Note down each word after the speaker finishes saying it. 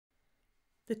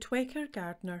The Twechar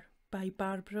Gardener by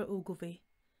Barbara Ogilvie.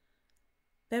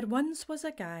 There once was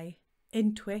a guy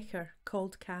in Twechar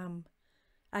called Cam.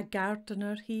 A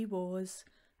gardener he was,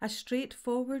 a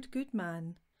straightforward good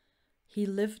man. He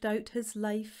lived out his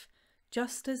life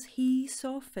just as he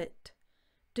saw fit,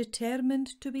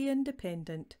 determined to be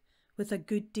independent with a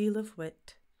good deal of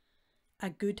wit. A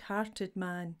good-hearted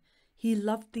man, he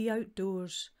loved the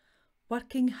outdoors,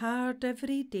 working hard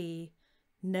every day,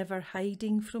 never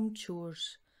hiding from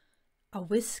chores. A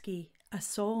whisky, a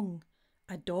song,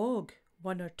 a dog,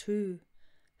 one or two.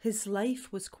 His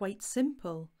life was quite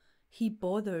simple, he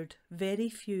bothered very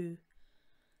few.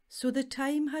 So the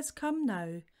time has come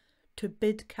now to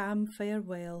bid Cam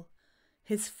farewell.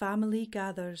 His family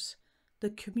gathers, the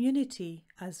community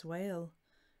as well.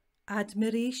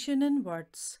 Admiration in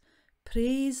words,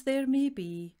 praise there may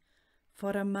be,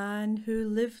 for a man who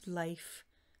lived life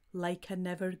like an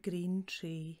evergreen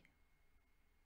tree.